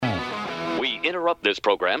interrupt this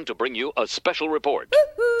program to bring you a special report.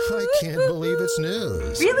 I can't believe it's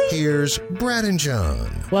news. Really? Here's Brad and John.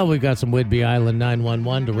 Well, we've got some Whidbey Island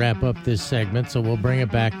 911 to wrap up this segment, so we'll bring it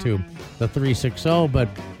back to the 360, but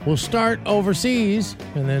we'll start overseas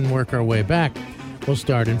and then work our way back. We'll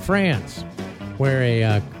start in France,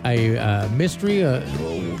 where a mystery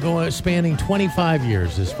spanning 25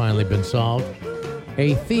 years has finally been solved.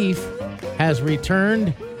 A thief has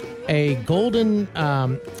returned a golden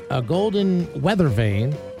weather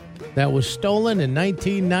vane that was stolen in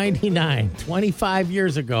 1999, 25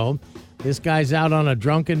 years ago. This guy's out on a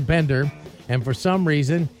drunken bender, and for some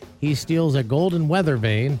reason, he steals a golden weather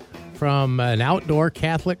vane from an outdoor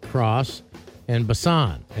Catholic cross in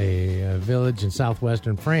Bassan, a village in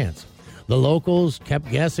southwestern France. The locals kept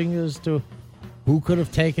guessing as to who could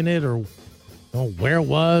have taken it or where it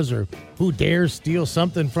was or who dares steal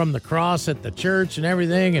something from the cross at the church and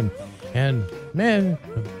everything. And man,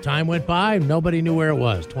 time went by. Nobody knew where it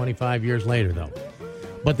was 25 years later, though.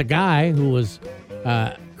 But the guy who was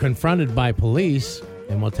confronted by police,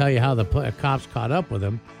 and we'll tell you how the cops caught up with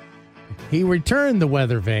him, he returned the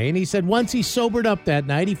weather vane. He said once he sobered up that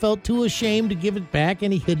night, he felt too ashamed to give it back,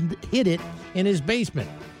 and he hid it in his basement.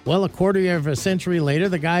 Well, a quarter of a century later,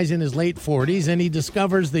 the guy's in his late 40s, and he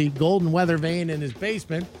discovers the golden weather vane in his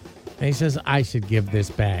basement, and he says, I should give this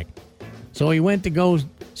back. So he went to go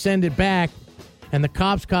send it back, and the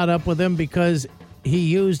cops caught up with him because he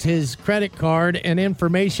used his credit card and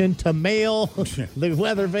information to mail the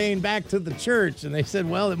weather vane back to the church. And they said,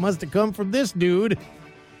 well, it must have come from this dude.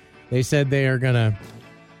 They said they are going to,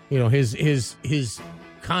 his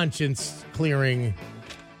conscience clearing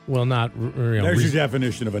will not. There's your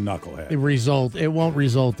definition of a knucklehead. It won't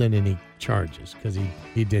result in any charges because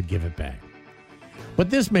he did give it back.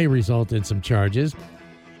 But this may result in some charges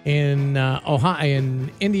in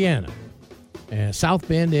Indiana, South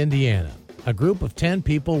Bend, Indiana. A group of 10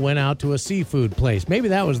 people went out to a seafood place. Maybe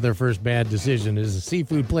that was their first bad decision, is a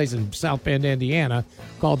seafood place in South Bend, Indiana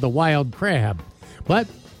called the Wild Crab. But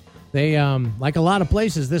they, like a lot of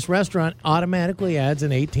places, this restaurant automatically adds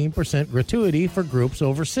an 18% gratuity for groups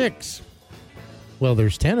over 6. Well,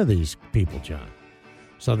 there's 10 of these people, John.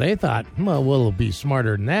 So they thought, well, we'll be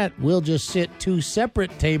smarter than that. We'll just sit 2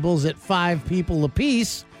 separate tables at 5 people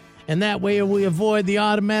apiece, and that way we avoid the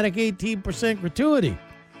automatic 18% gratuity.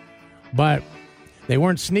 But they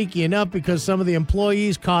weren't sneaky enough because some of the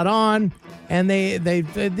employees caught on, and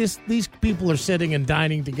these people are sitting and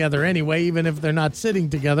dining together anyway, even if they're not sitting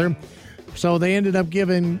together. So they ended up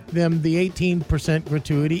giving them the 18%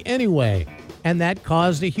 gratuity anyway, and that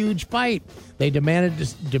caused a huge fight. They demanded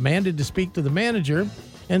to speak to the manager,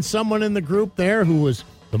 and someone in the group there who was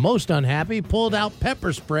the most unhappy pulled out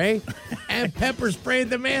pepper spray and pepper sprayed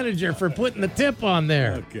the manager for putting the tip on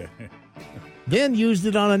there. Okay. Then used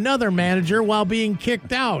it on another manager while being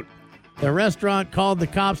kicked out. The restaurant called the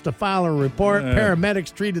cops to file a report.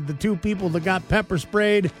 Paramedics treated the 2 people that got pepper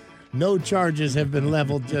sprayed. No charges have been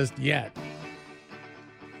leveled just yet.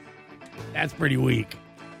 That's pretty weak.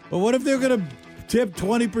 But what if they're going to tip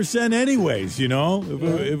 20% anyways, if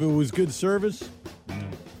it was good service?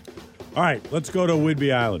 All right, let's go to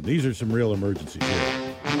Whidbey Island. These are some real emergencies here.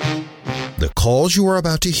 The calls you are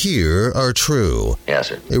about to hear are true. Yes,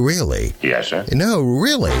 sir. Really? Yes, sir. No,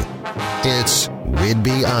 really. It's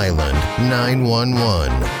Whidbey Island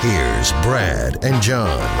 911. Here's Brad and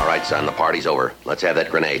John. All right, son, the party's over. Let's have that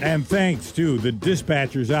grenade. And thanks to the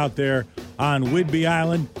dispatchers out there on Whidbey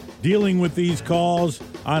Island dealing with these calls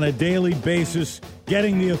on a daily basis,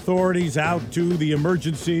 getting the authorities out to the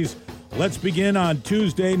emergencies. Let's begin on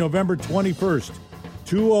Tuesday, November 21st,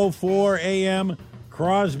 2:04 a.m.,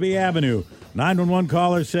 Crosby Avenue. 911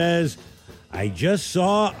 caller says, I just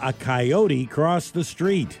saw a coyote cross the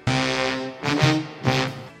street.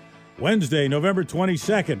 Wednesday, November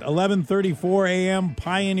 22nd, 11:34 a.m.,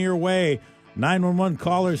 Pioneer Way. 911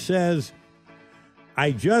 caller says,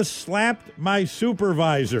 I just slapped my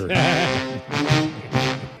supervisor.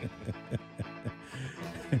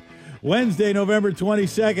 Wednesday, November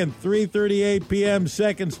 22nd, 3:38 p.m.,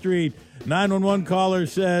 2nd Street. 911 caller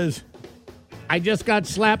says, I just got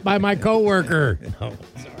slapped by my coworker. No,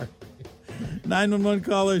 sorry. 911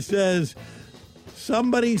 caller says,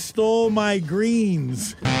 somebody stole my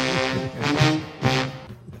greens.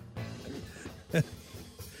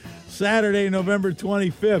 Saturday, November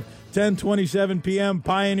 25th, 10:27 p.m.,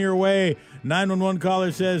 Pioneer Way. 911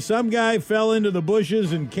 caller says, some guy fell into the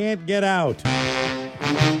bushes and can't get out.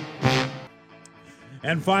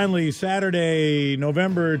 And finally, Saturday,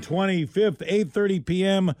 November 25th, 8:30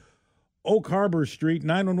 p.m., Oak Harbor Street.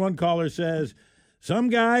 911 caller says, some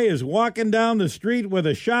guy is walking down the street with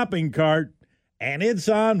a shopping cart and it's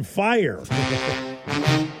on fire.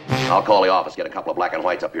 I'll call the office, get a couple of black and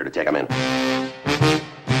whites up here to take them in.